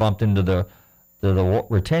down and bumped into the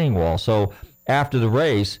retaining wall. So after the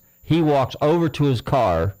race, he walks over to his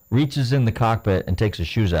car, reaches in the cockpit, and takes his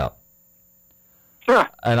shoes out. Sure.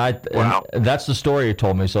 And that's the story he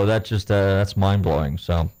told me. So that's just that's mind blowing.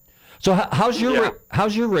 So how's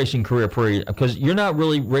your racing career, Puri? Because you're not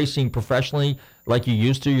really racing professionally like you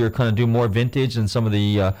used to. You're kind of doing more vintage and some of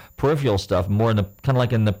the peripheral stuff, more in the kind of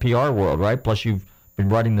like in the PR world, right? Plus you've been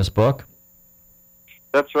writing this book.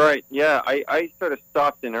 That's right. Yeah, I sort of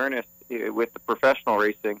stopped in earnest with the professional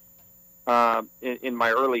racing in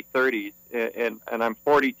my early 30s, and I'm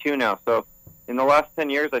 42 now. So in the last 10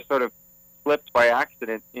 years, I sort of slipped by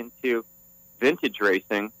accident into vintage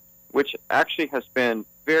racing, which actually has been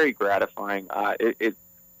very gratifying. It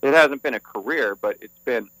hasn't been a career, but it's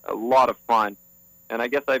been a lot of fun. And I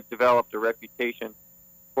guess I've developed a reputation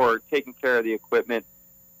for taking care of the equipment,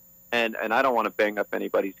 and I don't want to bang up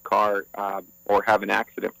anybody's car or have an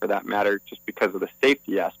accident for that matter, just because of the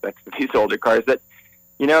safety aspects of these older cars. That,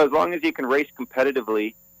 you know, as long as you can race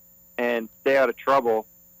competitively and stay out of trouble,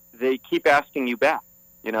 they keep asking you back.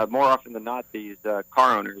 You know, more often than not, these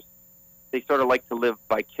car owners, they sort of like to live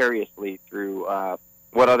vicariously through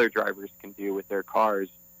what other drivers can do with their cars.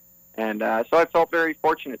 And so I felt very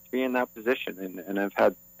fortunate to be in that position, and I've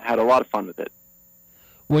had a lot of fun with it.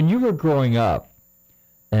 When you were growing up,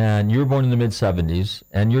 and you were born in the mid-'70s,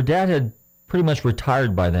 and your dad had pretty much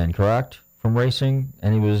retired by then, correct, from racing?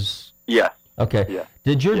 And he was... Yes. Okay. Yeah.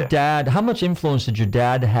 Did your dad, how much influence did your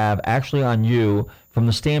dad have actually on you from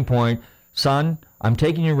the standpoint, son, I'm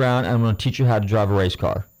taking you around and I'm going to teach you how to drive a race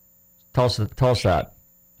car? Tell us that,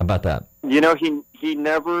 about that. You know, he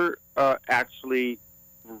never actually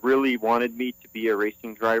really wanted me to be a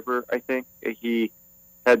racing driver, I think. He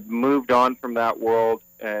had moved on from that world,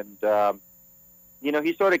 and, you know,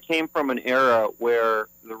 he sort of came from an era where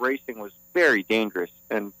the racing was very dangerous,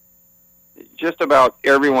 and just about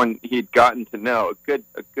everyone he'd gotten to know,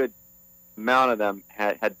 a good amount of them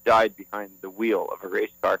had died behind the wheel of a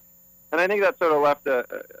race car. And I think that sort of left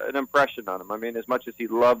an impression on him. I mean, as much as he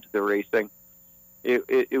loved the racing,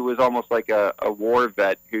 it was almost like a war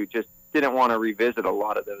vet who just didn't want to revisit a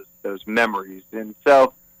lot of those memories. And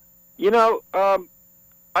so, you know, I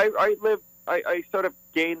sort of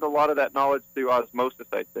gained a lot of that knowledge through osmosis,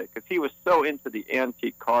 I'd say, because he was so into the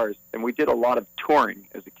antique cars, and we did a lot of touring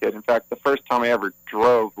as a kid. In fact, the first time I ever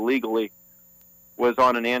drove legally was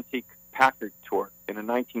on an antique Packard tour in a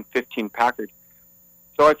 1915 Packard.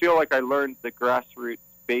 So I feel like I learned the grassroots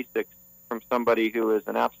basics from somebody who is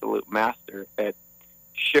an absolute master at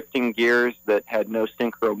shifting gears that had no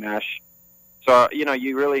synchro mesh. So, you know,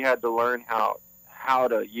 you really had to learn how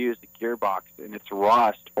to use the gearbox in its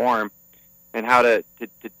rawest form, and how to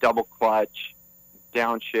double clutch,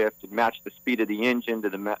 downshift, and match the speed of the engine to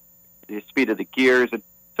the speed of the gears. And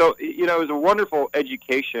so, you know, it was a wonderful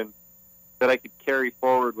education that I could carry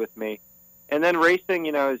forward with me. And then racing,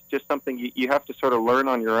 you know, is just something you have to sort of learn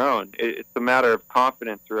on your own. It's a matter of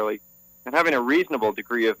confidence, really, and having a reasonable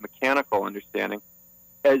degree of mechanical understanding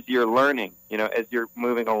as you're learning, you know, as you're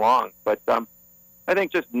moving along. But I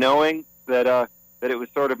think just knowing that it was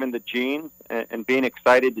sort of in the genes and being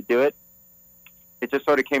excited to do it, it just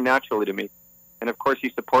sort of came naturally to me. And, of course,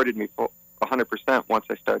 he supported me 100% once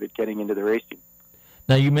I started getting into the racing.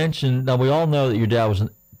 Now, you mentioned, we all know that your dad was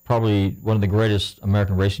probably one of the greatest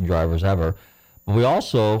American racing drivers ever. But we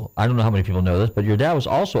also, I don't know how many people know this, but your dad was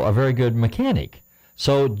also a very good mechanic.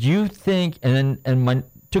 So do you think, and my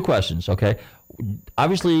two questions, okay?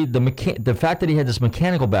 Obviously, the fact that he had this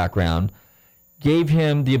mechanical background gave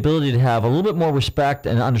him the ability to have a little bit more respect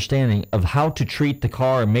and understanding of how to treat the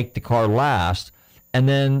car and make the car last. And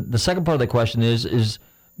then the second part of the question is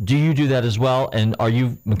do you do that as well, and are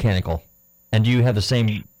you mechanical? And do you have the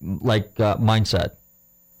same mindset?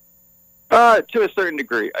 To a certain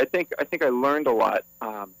degree, I think I learned a lot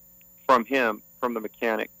from him, from the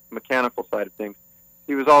mechanical side of things.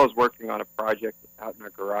 He was always working on a project out in our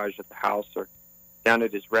garage at the house or down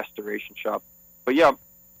at his restoration shop. But yeah,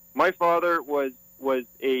 my father was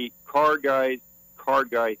a car guy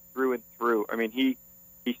through and through. I mean, he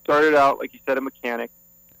started out, like you said, a mechanic,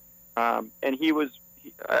 and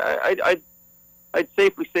I'd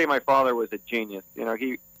safely say my father was a genius. You know,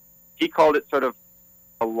 he called it sort of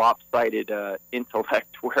a lopsided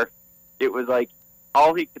intellect, where it was like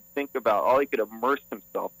all he could think about, all he could immerse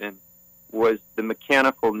himself in, was the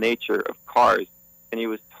mechanical nature of cars, and he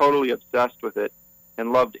was totally obsessed with it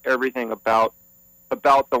and loved everything about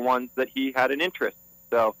the ones that he had an interest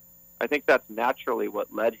in. So I think that's naturally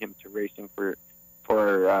what led him to racing for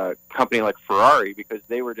a company like Ferrari, because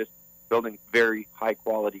they were just building very high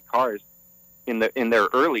quality cars in their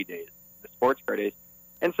early days, the sports car days.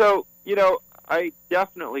 And so, you know, I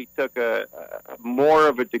definitely took a more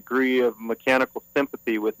of a degree of mechanical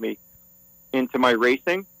sympathy with me into my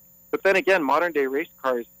racing. But then again, modern day race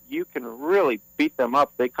cars, you can really beat them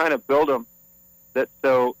up. They kind of build them that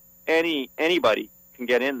so anybody can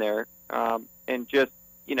get in there and just,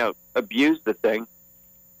 you know, abuse the thing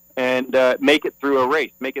and make it through a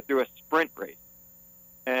race, make it through a sprint race.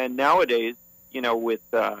 And nowadays, you know, with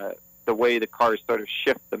the way the cars sort of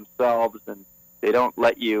shift themselves and they don't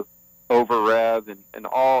let you over rev and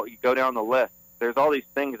all, you go down the list, there's all these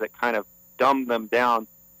things that kind of dumb them down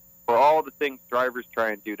for all the things drivers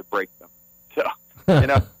try and do to break them. So, you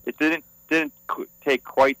know, it didn't take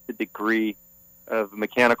quite the degree of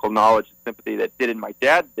mechanical knowledge and sympathy that did in my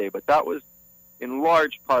dad's day, but that was in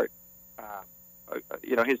large part,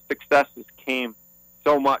 you know, his successes came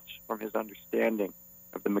so much from his understanding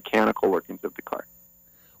of the mechanical workings of the car.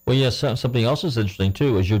 Well, yes, something else is interesting,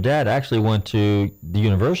 too, is your dad actually went to the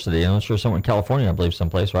university, I'm not sure, somewhere in California, I believe,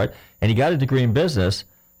 someplace, right? And he got a degree in business,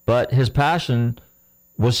 but his passion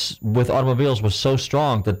was with automobiles was so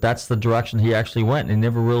strong that that's the direction he actually went, and he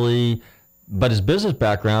never really, but his business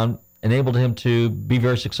background enabled him to be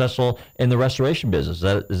very successful in the restoration business.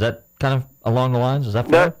 Is that kind of along the lines? Is that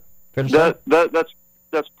fair? Fair to say?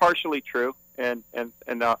 That's partially true, and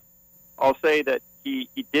I'll say that he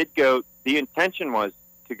did go. The intention was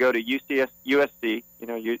to go to USC, you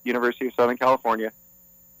know, University of Southern California.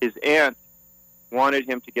 His aunt wanted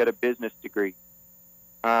him to get a business degree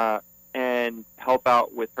and help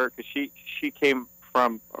out with her, because she came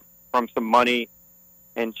from some money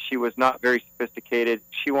and she was not very sophisticated.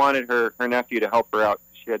 She wanted her nephew to help her out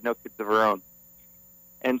because she had no kids of her own.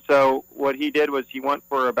 And so what he did was he went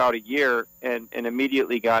for about a year and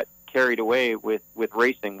immediately got carried away with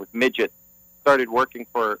racing, with midgets. Started working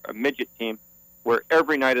for a midget team where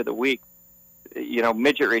every night of the week, you know,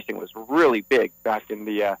 midget racing was really big back in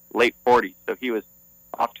the late 40s. So he was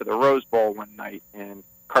off to the Rose Bowl one night and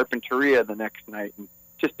Carpinteria the next night, and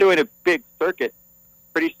just doing a big circuit.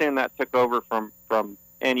 Pretty soon that took over from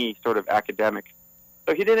any sort of academic.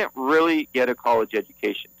 So he didn't really get a college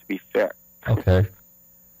education, to be fair. Okay.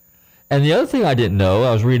 And the other thing I didn't know,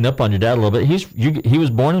 I was reading up on your dad a little bit, he was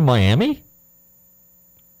born in Miami?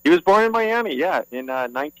 He was born in Miami, yeah, in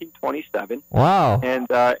 1927. Wow. And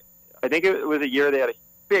I think it was a year they had a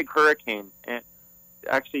big hurricane, and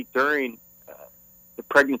actually during the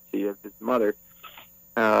pregnancy of his mother,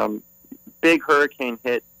 big hurricane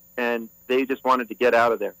hit, and they just wanted to get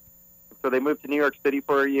out of there. So they moved to New York City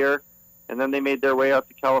for a year, and then they made their way out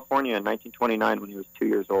to California in 1929 when he was 2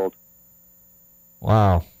 years old.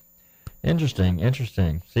 Wow.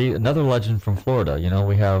 Interesting. See, another legend from Florida. You know,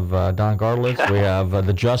 we have Don Garlitz, we have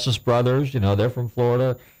the Justice Brothers, you know, they're from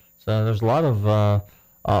Florida. So there's a lot of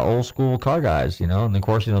old school car guys, you know, and of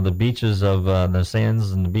course, you know, the beaches of the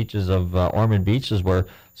sands and the beaches of Ormond Beach is where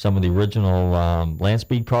some of the original land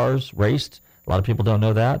speed cars raced. A lot of people don't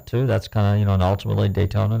know that, too. That's kind of, you know, and ultimately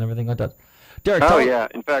Daytona and everything like that. Derek, yeah.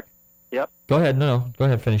 In fact, yep. Go ahead. No. Go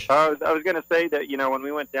ahead. Finish. I was going to say that, you know, when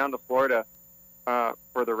we went down to Florida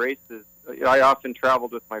for the races, I often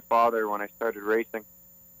traveled with my father when I started racing,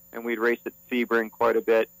 and we'd race at Sebring quite a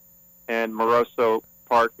bit. And Moroso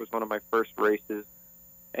Park was one of my first races.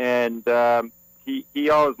 And he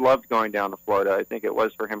always loved going down to Florida. I think it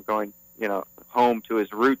was for him going, you know, home to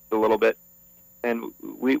his roots a little bit. And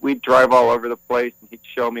we'd drive all over the place, and he'd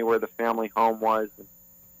show me where the family home was.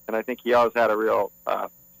 And I think he always had a real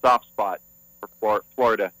soft spot for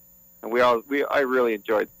Florida. And I really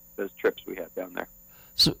enjoyed those trips we had down there.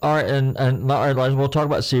 So, all right, and all right, we'll talk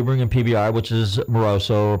about Sebring and PBI, which is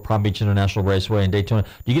Moroso, Palm Beach International Raceway, and Daytona.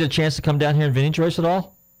 Do you get a chance to come down here and vintage race at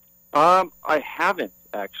all? I haven't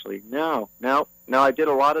actually. No. I did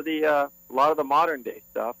a lot of the modern day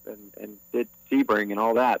stuff and did Sebring and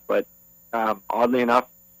all that, but Oddly enough,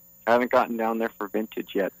 I haven't gotten down there for vintage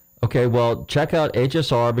yet. Okay, well, check out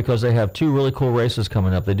HSR because they have 2 really cool races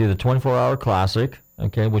coming up. They do the 24-hour Classic,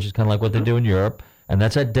 okay, which is kind of like what they do in Europe, and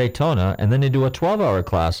that's at Daytona, and then they do a 12-hour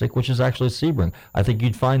Classic, which is actually at Sebring. I think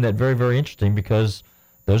you'd find that very, very interesting because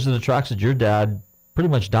those are the tracks that your dad pretty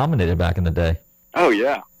much dominated back in the day. Oh,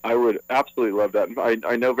 yeah. I would absolutely love that.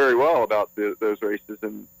 I know very well about those races,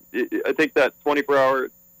 and I think that 24-hour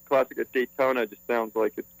Classic at Daytona just sounds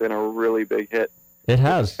like it's been a really big hit. It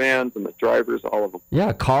has. The fans and the drivers, all of them.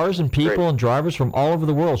 Yeah, cars and people Great. and drivers from all over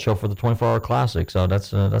the world show for the 24-hour Classic, so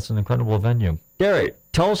that's an incredible venue. Gary,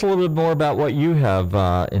 tell us a little bit more about what you have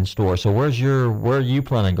in store. So where are you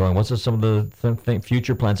planning on going? What's some of the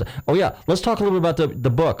future plans? Oh, yeah, let's talk a little bit about the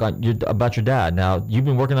book about your dad. Now, you've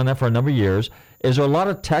been working on that for a number of years. Is there a lot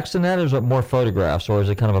of text in that, or is it more photographs, or is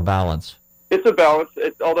it kind of a balance? It's a balance.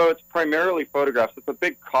 Although it's primarily photographs, it's a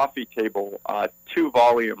big coffee table,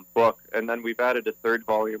 2-volume book, and then we've added a 3rd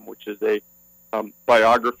volume, which is a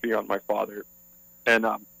biography on my father. And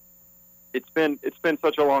it's been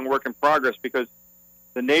such a long work in progress because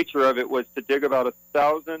the nature of it was to dig about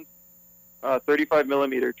 1,000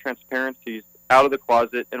 35-millimeter transparencies out of the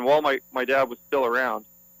closet. And while my dad was still around,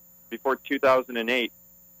 before 2008,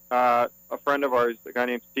 a friend of ours, a guy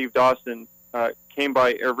named Steve Dawson, came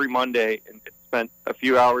by every Monday and spent a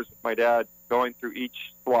few hours with my dad going through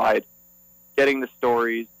each slide, getting the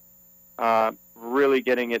stories, really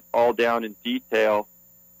getting it all down in detail.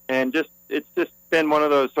 And it's just been one of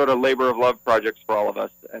those sort of labor of love projects for all of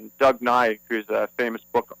us. And Doug Nye, who's a famous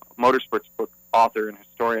motorsports book author and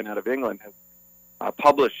historian out of England, has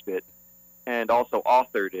published it and also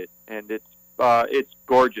authored it. And it's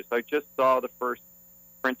gorgeous. I just saw the first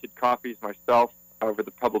printed copies myself over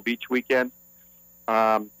the Pebble Beach weekend.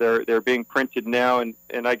 They're being printed now, and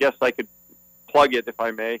I guess I could plug it if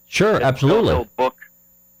I may. Sure, it's absolutely. Phil Hill Book.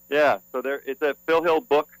 Yeah, so it's at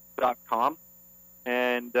philhillbook.com,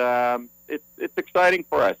 and it's exciting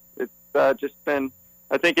for us. It's just been,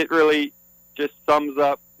 I think it really just sums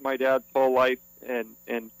up my dad's whole life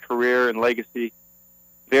and career and legacy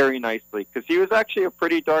very nicely, because he was actually a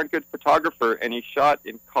pretty darn good photographer, and he shot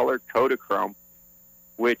in color Kodachrome,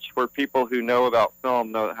 which for people who know about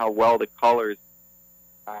film know how well the colors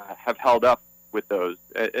have held up with those.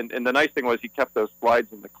 And the nice thing was he kept those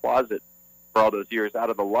slides in the closet for all those years out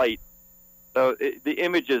of the light. So the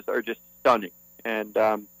images are just stunning. And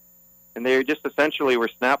they just essentially were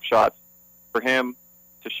snapshots for him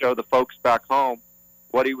to show the folks back home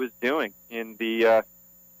what he was doing in the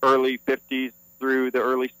early 50s through the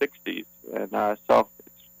early 60s. And so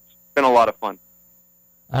it's been a lot of fun.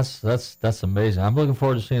 That's amazing. I'm looking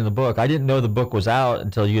forward to seeing the book. I didn't know the book was out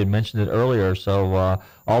until you had mentioned it earlier, so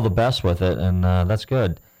all the best with it, and that's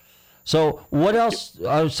good. So what else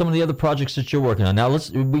are some of the other projects that you're working on? Now,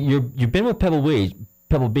 you've been with Pebble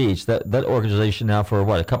Beach, that organization now for,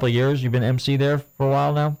 what, a couple of years? You've been MC there for a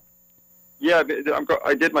while now? Yeah,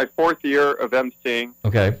 I did my 4th year of MCing.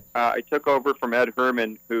 Okay. I took over from Ed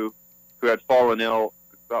Herman, who had fallen ill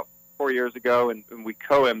about 4 years ago, and we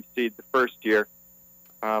co-MC'd the first year.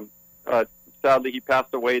 Sadly, he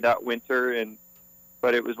passed away that winter,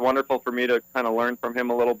 but it was wonderful for me to kind of learn from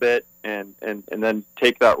him a little bit and then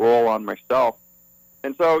take that role on myself.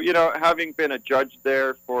 And so, having been a judge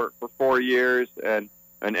there for 4 years and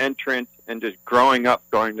an entrant and just growing up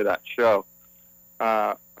going to that show,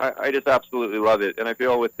 I just absolutely love it. And I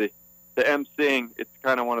feel with the emceeing, it's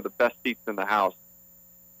kind of one of the best seats in the house.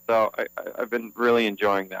 So I've been really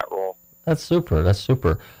enjoying that role. That's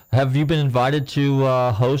super. Have you been invited to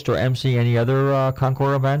host or MC any other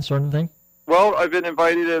Concours events or anything? Well, I've been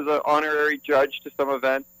invited as an honorary judge to some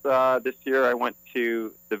events. This year I went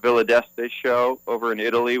to the Villa d'Este show over in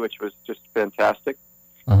Italy, which was just fantastic.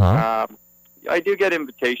 Uh-huh. I do get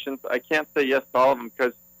invitations. I can't say yes to all of them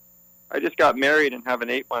because I just got married and have an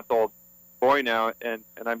 8-month-old boy now, and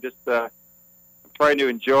I'm just trying to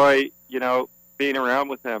enjoy, being around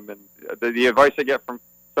with him. And the advice I get from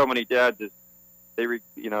so many dads is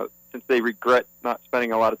since they regret not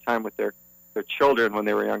spending a lot of time with their children when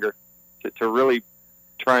they were younger, to really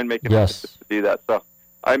try and make an emphasis to do that. So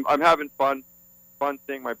I'm having fun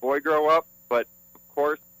seeing my boy grow up, but of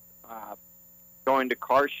course going to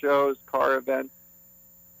car shows, car events,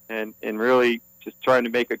 and really just trying to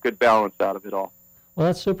make a good balance out of it all. Well,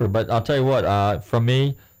 that's super. But I'll tell you what, from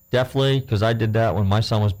me, definitely, because I did that when my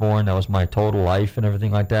son was born. That was my total life and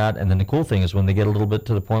everything like that. And then the cool thing is when they get a little bit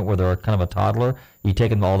to the point where they're kind of a toddler, you take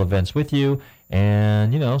them to all the events with you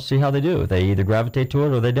and, see how they do. They either gravitate to it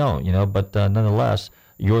or they don't, But nonetheless,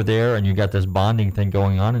 you're there and you got this bonding thing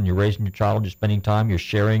going on and you're raising your child, you're spending time, you're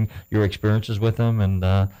sharing your experiences with them, and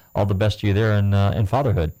all the best to you there in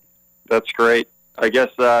fatherhood. That's great. I guess,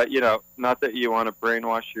 not that you want to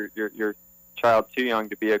brainwash your child too young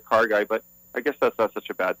to be a car guy, but I guess that's not such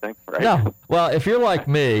a bad thing, right? No. Well, if you're like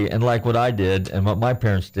me and like what I did and what my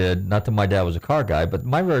parents did, not that my dad was a car guy, but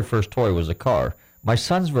my very first toy was a car. My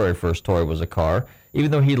son's very first toy was a car.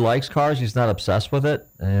 Even though he likes cars, he's not obsessed with it.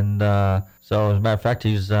 And so, as a matter of fact,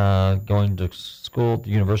 he's going to school at the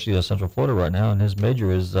University of Central Florida right now, and his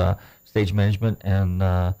major is stage management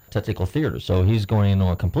and technical theater. So he's going in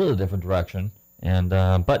a completely different direction. And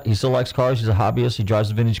but he still likes cars. He's a hobbyist. He drives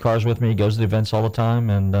the vintage cars with me. He goes to the events all the time,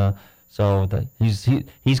 and so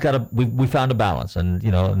he's got a. We found a balance, and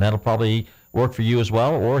and that'll probably work for you as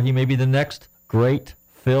well. Or he may be the next great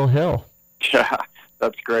Phil Hill. Yeah,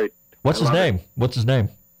 that's great. What's his name? What's his name?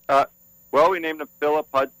 Well, we named him Philip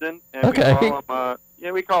Hudson, and Okay.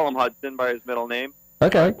 we call him Hudson by his middle name.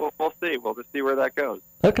 Okay. We'll see. We'll just see where that goes.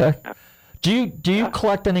 Okay. Do you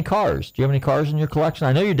collect any cars? Do you have any cars in your collection?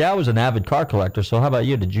 I know your dad was an avid car collector, so how about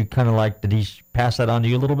you? Did you did he pass that on to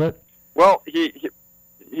you a little bit? Well, he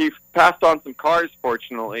passed on some cars,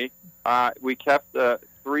 fortunately. We kept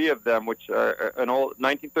 3 of them, which are an old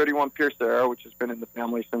 1931 Pierce Arrow, which has been in the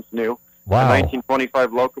family since new. Wow. A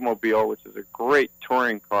 1925 Locomobile, which is a great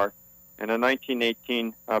touring car. And a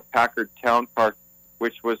 1918 Packard Town Car,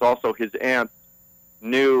 which was also his aunt's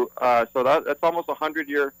new. So that's almost a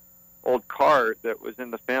 100-year-old car that was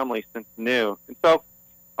in the family since new. And so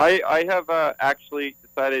I have actually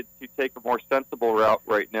decided to take a more sensible route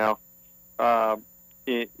right now. And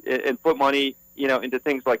put money, into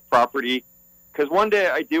things like property, because one day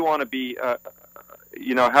I do want to be,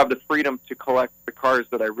 have the freedom to collect the cars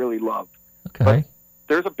that I really love. Okay. But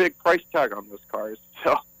there's a big price tag on those cars,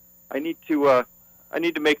 so I need to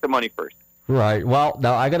make the money first. Right. Well,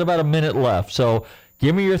 now I got about a minute left, so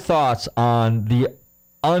give me your thoughts on the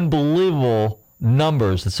unbelievable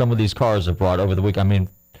numbers that some of these cars have brought over the week. I mean,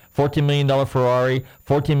 $14 million Ferrari,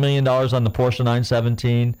 $14 million on the Porsche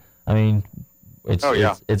 917. I mean, it's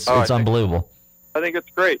unbelievable. I think it's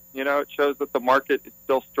great. It shows that the market is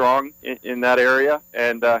still strong in that area,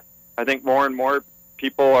 and I think more and more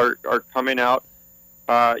people are coming out,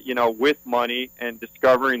 with money and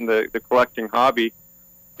discovering the collecting hobby,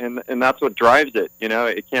 and that's what drives it.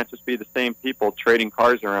 It can't just be the same people trading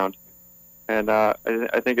cars around, and I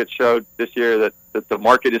think it showed this year that the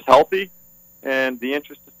market is healthy, and the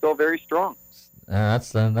interest is still very strong. That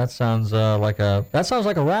sounds like a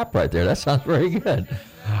wrap right there. That sounds very good.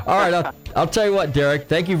 All right, I'll tell you what, Derek.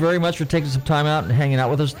 Thank you very much for taking some time out and hanging out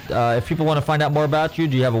with us. If people want to find out more about you,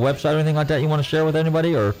 do you have a website or anything like that you want to share with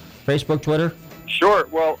anybody, or Facebook, Twitter? Sure.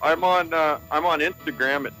 Well, I'm on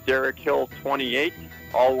Instagram at DerekHill28,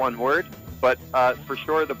 all one word. But for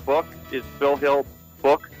sure, the book is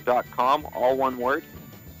PhilHillBook.com, all one word.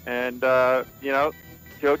 And go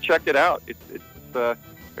check it out. It's a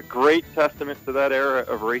great testament to that era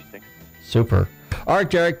of racing. Super. All right,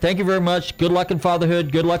 Derek, thank you very much. Good luck in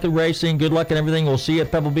fatherhood. Good luck in racing. Good luck in everything. We'll see you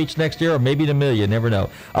at Pebble Beach next year, or maybe in Amelia. Never know.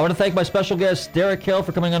 I want to thank my special guest, Derek Hill,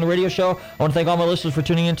 for coming on the radio show. I want to thank all my listeners for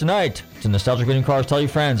tuning in tonight to Nostalgic Radio and Cars. Tell your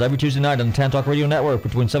friends every Tuesday night on the Tan Talk Radio Network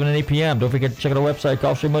between 7 and 8 p.m. Don't forget to check out our website,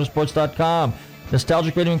 GulfstreamMotorsports.com.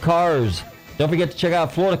 Nostalgic Radio and Cars. Don't forget to check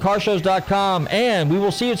out FloridaCarShows.com. And we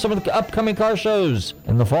will see you at some of the upcoming car shows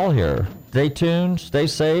in the fall here. Stay tuned, stay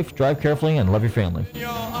safe, drive carefully, and love your family.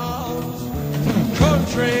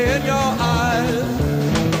 Country in your eyes.